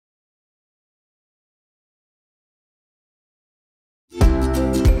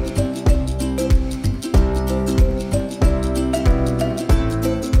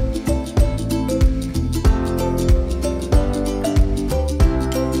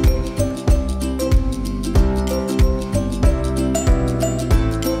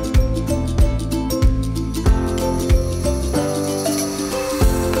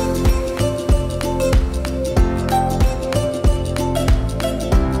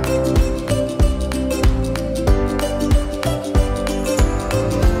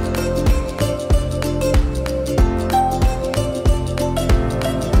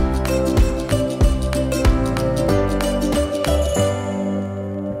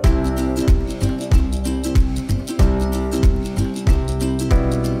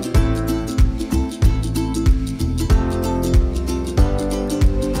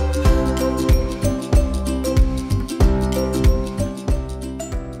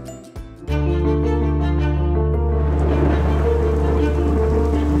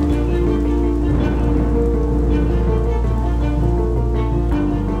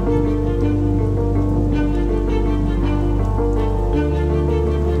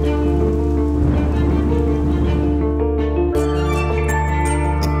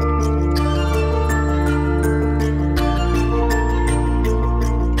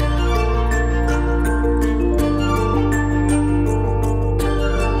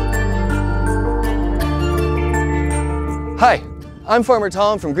Hi, I'm Farmer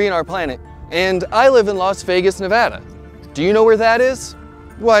Tom from Green Our Planet, and I live in Las Vegas, Nevada. Do you know where that is?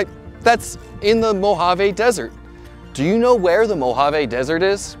 Why, that's in the Mojave Desert. Do you know where the Mojave Desert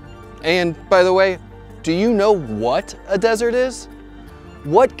is? And by the way, do you know what a desert is?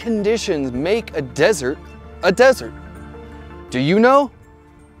 What conditions make a desert a desert? Do you know?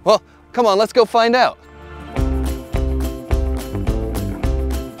 Well, come on, let's go find out.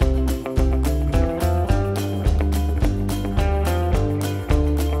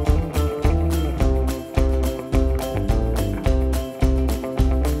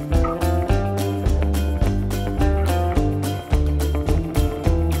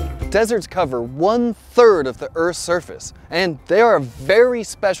 Deserts cover 1/3 of the Earth's surface, and they are a very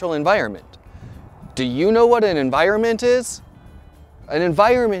special environment. Do you know what an environment is? An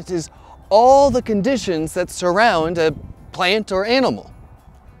environment is all the conditions that surround a plant or animal.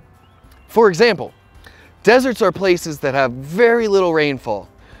 For example, deserts are places that have very little rainfall.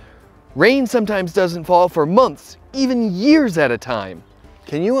 Rain sometimes doesn't fall for months, even years at a time.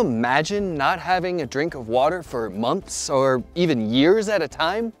 Can you imagine not having a drink of water for months or even years at a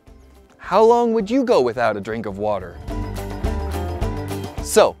time? How long would you go without a drink of water?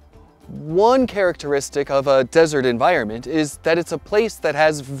 So, one characteristic of a desert environment is that it's a place that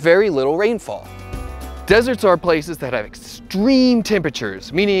has very little rainfall. Deserts are places that have extreme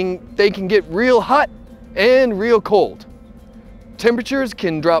temperatures, meaning they can get real hot and real cold. Temperatures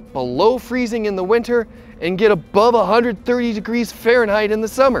can drop below freezing in the winter and get above 130 degrees Fahrenheit in the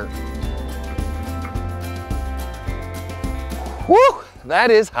summer. Whew,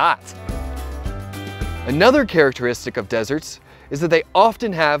 that is hot. Another characteristic of deserts is that they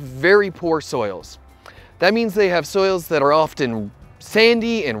often have very poor soils. That means they have soils that are often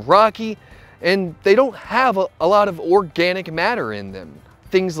sandy and rocky, and they don't have a lot of organic matter in them.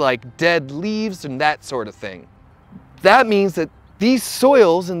 Things like dead leaves and that sort of thing. That means that these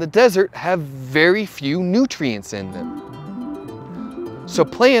soils in the desert have very few nutrients in them. So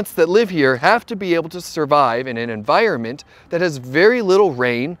plants that live here have to be able to survive in an environment that has very little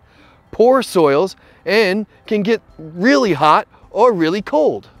rain, poor soils, and can get really hot or really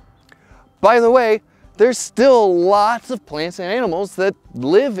cold. By the way, there's still lots of plants and animals that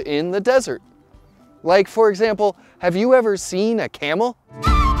live in the desert. Like, for example, have you ever seen a camel?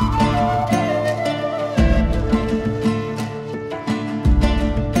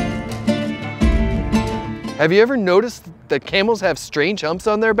 Have you ever noticed that camels have strange humps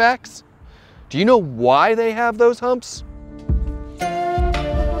on their backs? Do you know why they have those humps?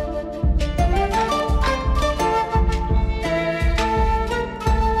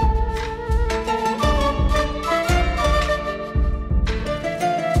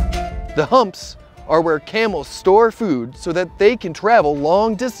 The humps are where camels store food so that they can travel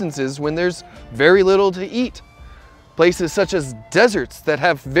long distances when there's very little to eat. Places such as deserts that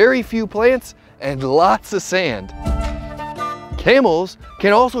have very few plants and lots of sand. Camels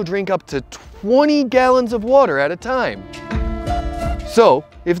can also drink up to 20 gallons of water at a time. So,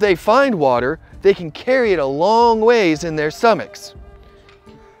 if they find water, they can carry it a long ways in their stomachs.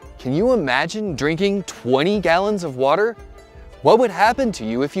 Can you imagine drinking 20 gallons of water? What would happen to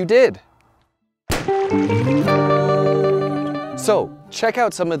you if you did? So, check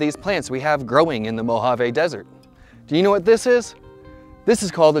out some of these plants we have growing in the Mojave Desert. Do you know what this is? This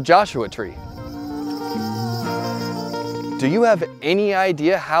is called a Joshua tree. Do you have any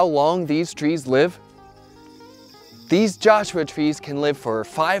idea how long these trees live? These Joshua trees can live for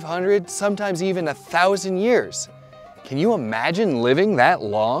 500, sometimes even 1,000 years. Can you imagine living that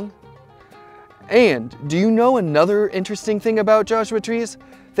long? And do you know another interesting thing about Joshua trees?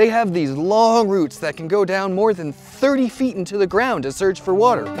 They have these long roots that can go down more than 30 feet into the ground to search for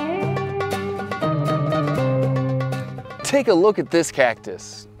water. Take a look at this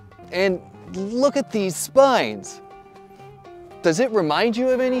cactus and look at these spines. Does it remind you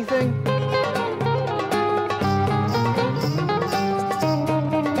of anything?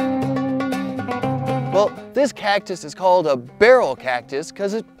 Well, this cactus is called a barrel cactus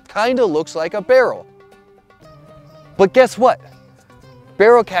because it kind of looks like a barrel. But guess what?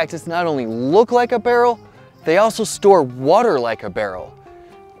 Barrel cactus not only look like a barrel, they also store water like a barrel.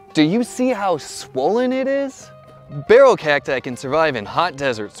 Do you see how swollen it is? Barrel cacti can survive in hot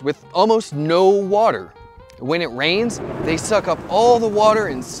deserts with almost no water. When it rains, they suck up all the water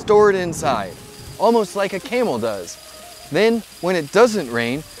and store it inside, almost like a camel does. Then, when it doesn't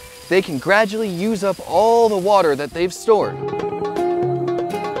rain, they can gradually use up all the water that they've stored.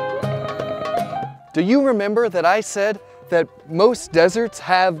 Do you remember that I said that most deserts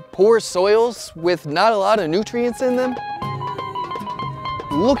have poor soils with not a lot of nutrients in them?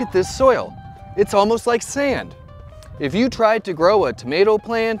 Look at this soil. It's almost like sand. If you tried to grow a tomato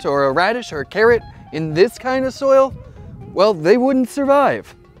plant or a radish or a carrot in this kind of soil, well, they wouldn't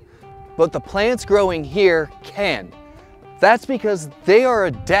survive. But the plants growing here can. That's because they are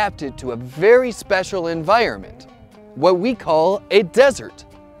adapted to a very special environment, what we call a desert.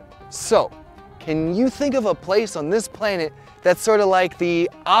 So, can you think of a place on this planet that's sort of like the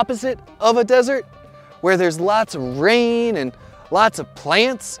opposite of a desert? Where there's lots of rain and lots of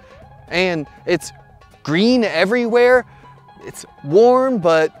plants, and it's green everywhere. It's warm,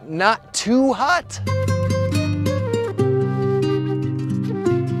 but not too hot.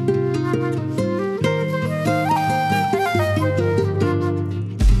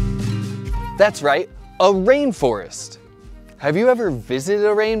 That's right, a rainforest. Have you ever visited a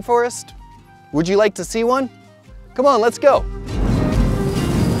rainforest? Would you like to see one? Come on, let's go.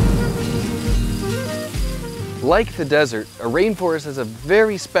 Like the desert, a rainforest has a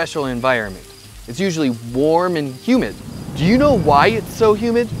very special environment. It's usually warm and humid. Do you know why it's so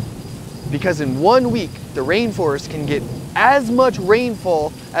humid? Because in 1 week, the rainforest can get as much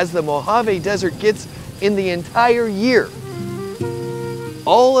rainfall as the Mojave Desert gets in the entire year.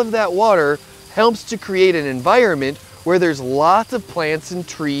 All of that water helps to create an environment where there's lots of plants and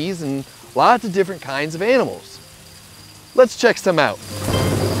trees and lots of different kinds of animals. Let's check some out.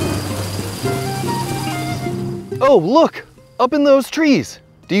 Oh, look, up in those trees.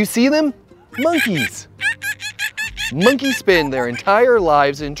 Do you see them? Monkeys. Monkeys spend their entire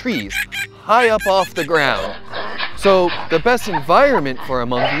lives in trees, high up off the ground. So the best environment for a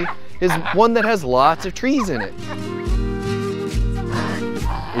monkey is one that has lots of trees in it.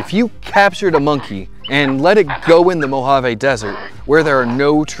 If you captured a monkey and let it go in the Mojave Desert where there are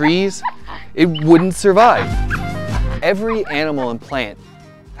no trees, it wouldn't survive. Every animal and plant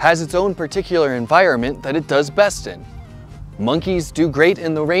has its own particular environment that it does best in. Monkeys do great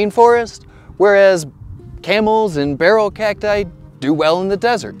in the rainforest, whereas camels and barrel cacti do well in the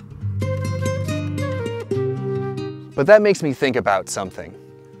desert. But that makes me think about something.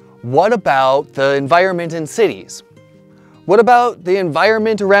 What about the environment in cities? What about the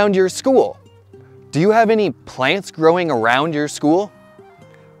environment around your school? Do you have any plants growing around your school?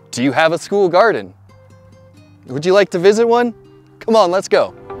 Do you have a school garden? Would you like to visit one? Come on, let's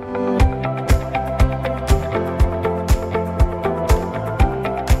go.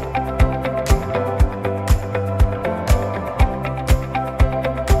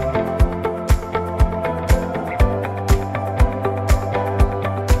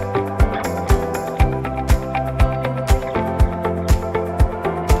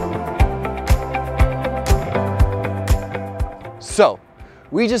 So,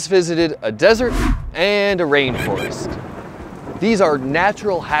 we just visited a desert and a rainforest. These are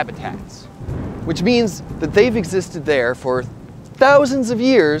natural habitats, which means that they've existed there for thousands of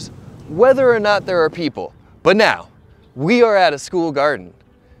years, whether or not there are people. But now, we are at a school garden.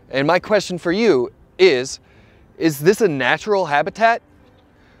 And my question for you is this a natural habitat?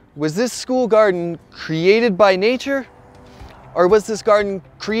 Was this school garden created by nature? Or was this garden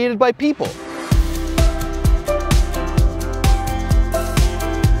created by people?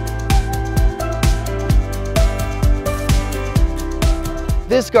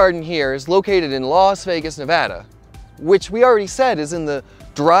 This garden here is located in Las Vegas, Nevada, which we already said is in the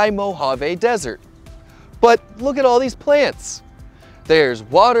dry Mojave Desert. But look at all these plants. There's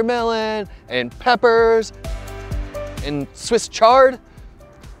watermelon and peppers and Swiss chard.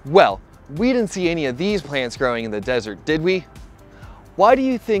 Well, we didn't see any of these plants growing in the desert, did we? Why do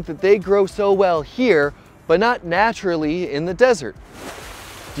you think that they grow so well here, but not naturally in the desert?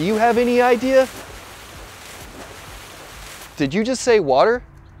 Do you have any idea? Did you just say water?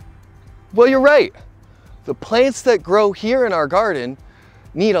 Well, you're right. The plants that grow here in our garden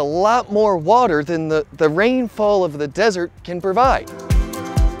need a lot more water than the rainfall of the desert can provide.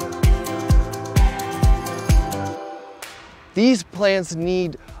 These plants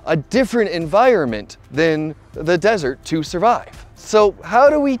need a different environment than the desert to survive. So how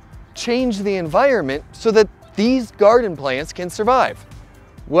do we change the environment so that these garden plants can survive?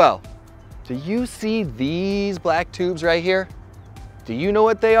 Well, do you see these black tubes right here? Do you know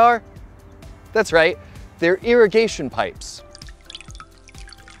what they are? That's right, they're irrigation pipes.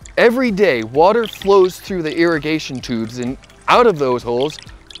 Every day, water flows through the irrigation tubes and out of those holes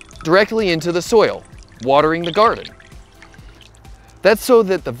directly into the soil, watering the garden. That's so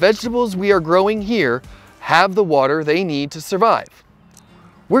that the vegetables we are growing here have the water they need to survive.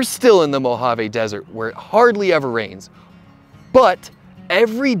 We're still in the Mojave Desert where it hardly ever rains, but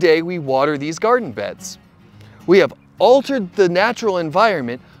every day we water these garden beds. We have altered the natural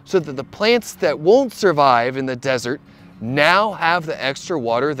environment so that the plants that won't survive in the desert now have the extra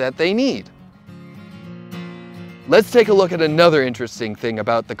water that they need. Let's take a look at another interesting thing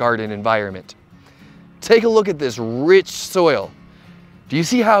about the garden environment. Take a look at this rich soil. Do you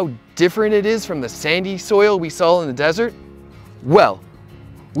see how different it is from the sandy soil we saw in the desert? Well,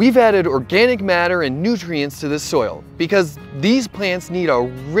 we've added organic matter and nutrients to this soil because these plants need a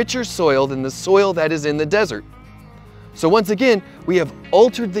richer soil than the soil that is in the desert. So once again, we have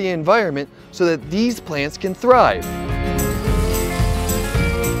altered the environment so that these plants can thrive.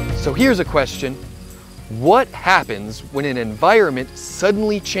 So here's a question. What happens when an environment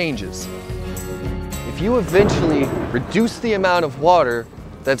suddenly changes? If you eventually reduce the amount of water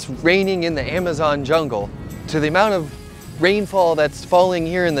that's raining in the Amazon jungle to the amount of rainfall that's falling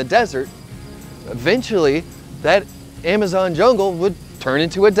here in the desert, eventually that Amazon jungle would turn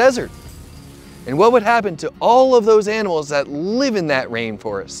into a desert. And what would happen to all of those animals that live in that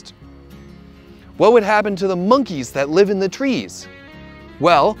rainforest? What would happen to the monkeys that live in the trees?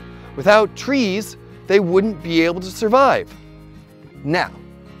 Well, without trees, they wouldn't be able to survive. Now,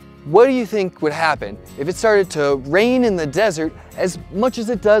 what do you think would happen if it started to rain in the desert as much as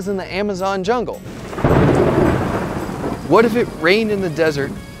it does in the Amazon jungle? What if it rained in the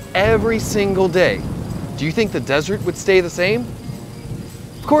desert every single day? Do you think the desert would stay the same?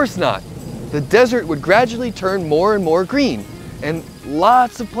 Of course not. The desert would gradually turn more and more green, and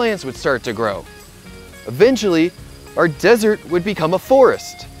lots of plants would start to grow. Eventually, our desert would become a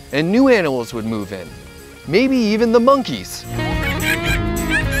forest, and new animals would move in. Maybe even the monkeys.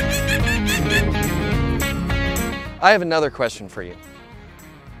 I have another question for you.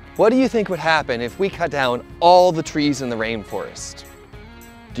 What do you think would happen if we cut down all the trees in the rainforest?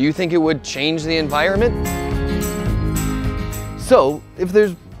 Do you think it would change the environment? So, if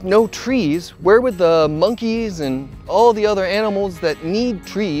there's no trees, where would the monkeys and all the other animals that need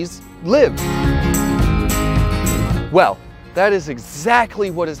trees live? Well, that is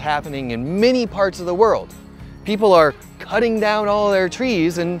exactly what is happening in many parts of the world. People are cutting down all their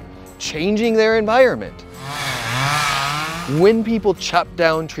trees and changing their environment. When people chop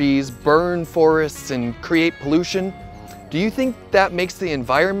down trees, burn forests, and create pollution, do you think that makes the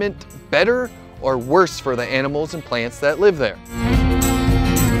environment better or worse for the animals and plants that live there?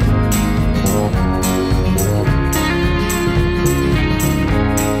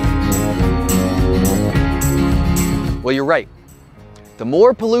 Well, you're right. The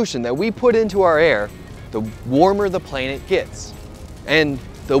more pollution that we put into our air, the warmer the planet gets. And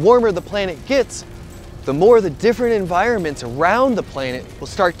the warmer the planet gets, the more the different environments around the planet will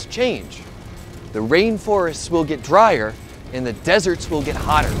start to change. The rainforests will get drier and the deserts will get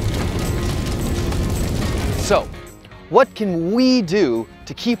hotter. So, what can we do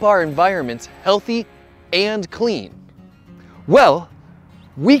to keep our environments healthy and clean? Well,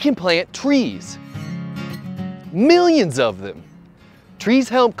 we can plant trees. Millions of them. Trees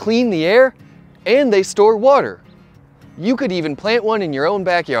help clean the air and they store water. You could even plant one in your own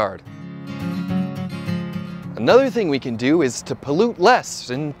backyard. Another thing we can do is to pollute less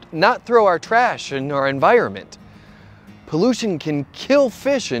and not throw our trash in our environment. Pollution can kill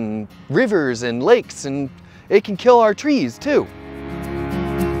fish in rivers and lakes, and it can kill our trees too.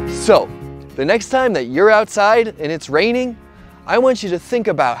 So, the next time that you're outside and it's raining, I want you to think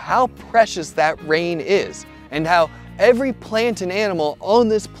about how precious that rain is and how every plant and animal on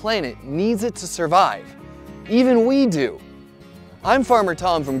this planet needs it to survive. Even we do. I'm Farmer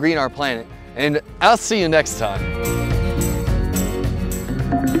Tom from Green Our Planet, and I'll see you next time.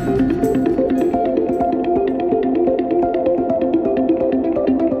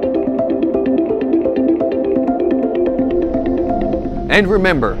 And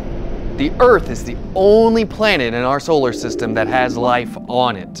remember, the Earth is the only planet in our solar system that has life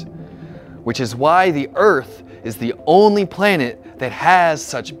on it, which is why the Earth is the only planet that has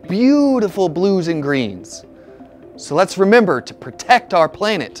such beautiful blues and greens. So let's remember to protect our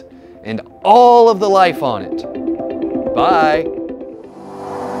planet and all of the life on it. Bye.